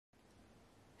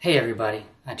Hey everybody,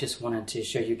 I just wanted to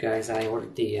show you guys I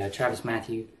ordered the Travis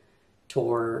Mathew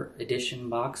Tour Edition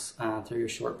box through your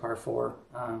Short Par 4.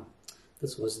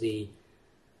 This was the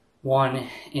one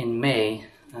in May,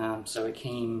 so it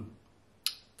came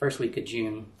first week of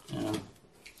June.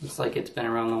 Looks like it's been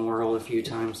around the world a few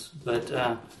times, but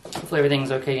hopefully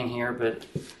everything's okay in here, but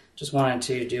just wanted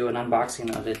to do an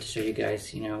unboxing of it to show you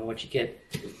guys, what you get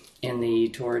in the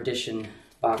Tour Edition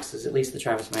boxes, at least the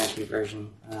Travis Mathew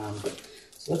version.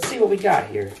 So let's see what we got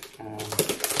here.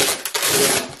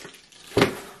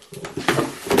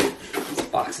 This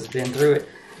box has been through it.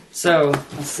 So,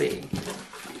 let's see.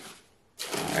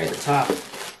 Alright, at the top,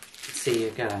 let's see,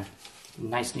 you've got a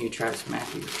nice new Travis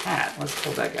Mathew hat. Let's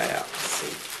pull that guy out. Let's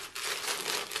see.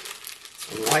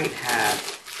 It's a white hat.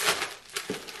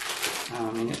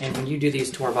 And when you do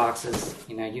these tour boxes,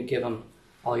 you give them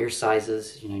all your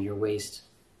sizes, your waist.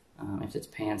 If it's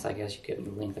pants, I guess you give them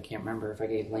the length. I can't remember if I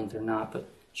gave length or not, but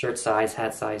shirt size,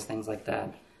 hat size, things like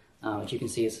that. But you can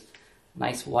see it's a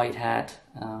nice white hat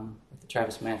with the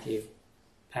Travis Mathew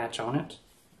patch on it.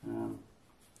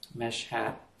 Mesh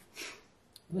hat.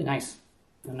 Really nice.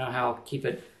 I don't know how I'll keep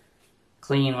it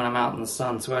clean when I'm out in the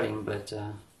sun sweating, but it's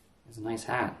a nice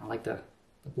hat. I like the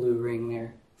blue ring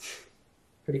there.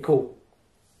 Pretty cool.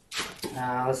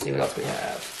 Let's see what else we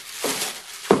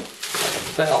have.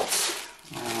 Like a belt.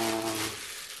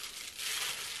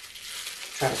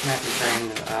 Travis Mathew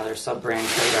brand, their sub-brand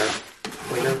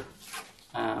Waiter.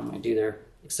 I do their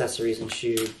accessories and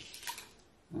shoes.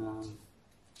 But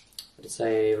it's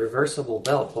a reversible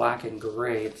belt, black and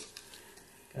gray. It's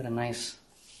got a nice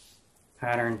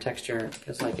pattern texture. It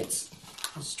feels like it's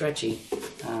stretchy.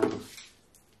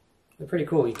 But pretty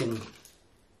cool. You can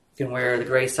wear the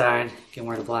gray side, you can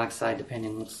wear the black side,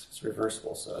 depending. It's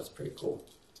reversible, so it's pretty cool.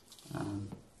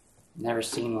 Never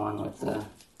seen one with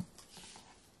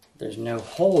there's no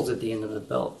holes at the end of the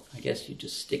belt. I guess you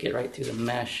just stick it right through the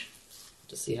mesh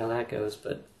to see how that goes,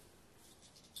 but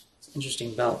it's an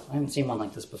interesting belt. I haven't seen one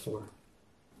like this before,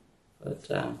 but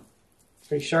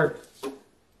pretty sharp.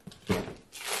 We've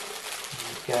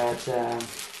got,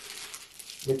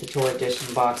 with the Tour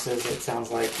Edition boxes, it sounds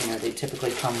like, they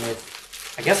typically come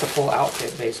with, I guess, a full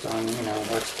outfit based on,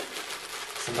 what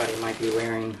somebody might be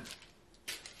wearing.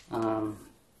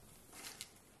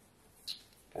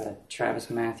 Got a Travis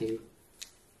Mathew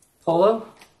polo.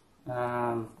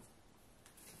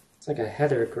 It's like a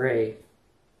heather gray. It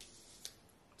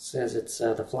says it's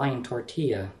the Flying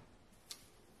Tortilla.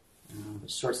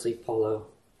 Short sleeve polo,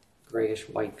 grayish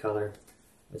white color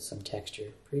with some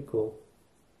texture. Pretty cool.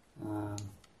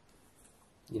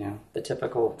 The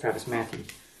typical Travis Mathew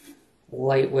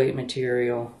lightweight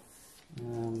material.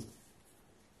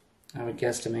 I would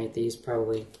guesstimate these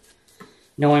probably,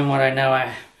 knowing what I know,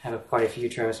 I have quite a few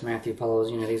Travis Mathew polos.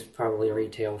 These probably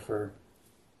retail for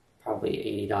probably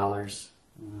 $80.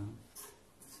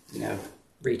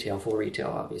 Retail, full retail,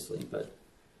 obviously, but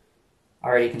I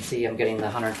already can see I'm getting the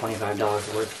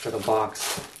 $125 worth for the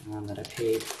box that I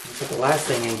paid. So the last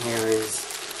thing in here is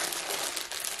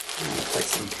looks like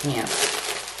some pants.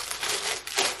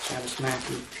 Travis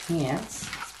Mathew pants.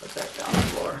 Let's put that down on the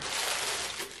floor.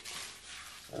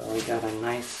 So we got a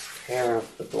nice pair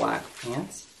of the black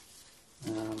pants.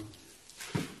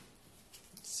 Let's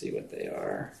see what they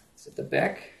are. Is it the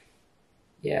Beck?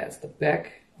 Yeah, it's the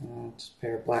Beck. It's a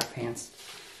pair of black pants.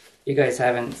 You guys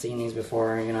haven't seen these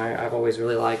before. I've always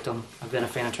really liked them. I've been a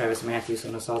fan of Travis Mathew, so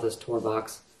when I saw this tour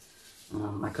box,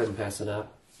 I couldn't pass it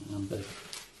up. But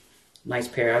nice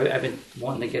pair. I've been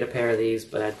wanting to get a pair of these,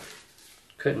 but I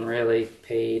couldn't really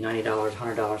pay $90,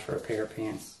 $100 for a pair of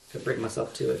pants. Could bring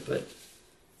myself to it, but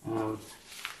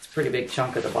it's a pretty big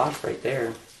chunk of the box right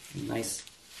there. Nice.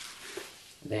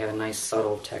 They have a nice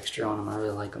subtle texture on them. I really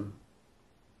like them.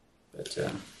 But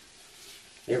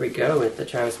there we go with the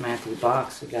Travis Mathew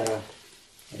box. We got a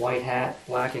white hat,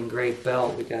 black and gray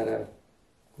belt. We got a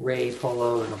gray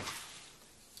polo and a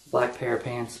black pair of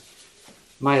pants.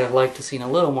 Might have liked to seen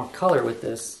a little more color with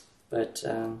this, but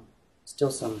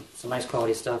still some nice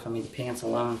quality stuff. The pants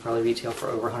alone probably retail for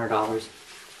over $100.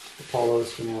 The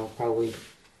polos, probably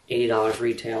 $80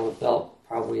 retail. The belt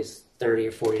probably is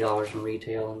 $30 or $40 in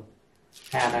retail, and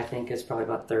hat I think is probably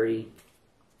about $30.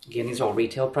 Again, these are all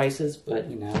retail prices, but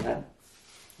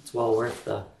it's well worth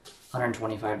the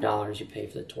 $125 you pay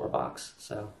for the tour box.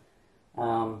 So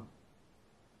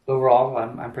overall,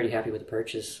 I'm pretty happy with the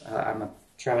purchase. I'm a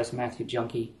Travis Mathew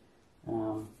junkie,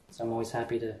 so I'm always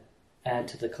happy to add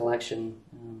to the collection.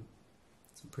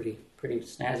 Some pretty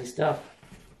snazzy stuff.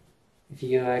 If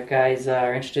you guys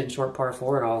are interested in Short Par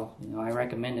 4 at all, I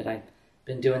recommend it. I've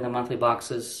been doing the monthly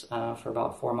boxes for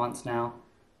about 4 months now.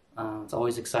 It's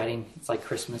always exciting. It's like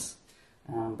Christmas.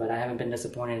 but I haven't been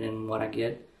disappointed in what I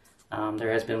get.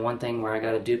 There has been one thing where I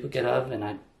got a duplicate of, and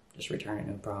I just returned it,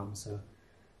 no problem. So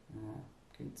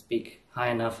can speak high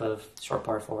enough of short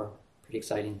par 4. Pretty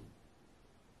exciting.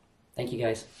 Thank you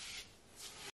guys.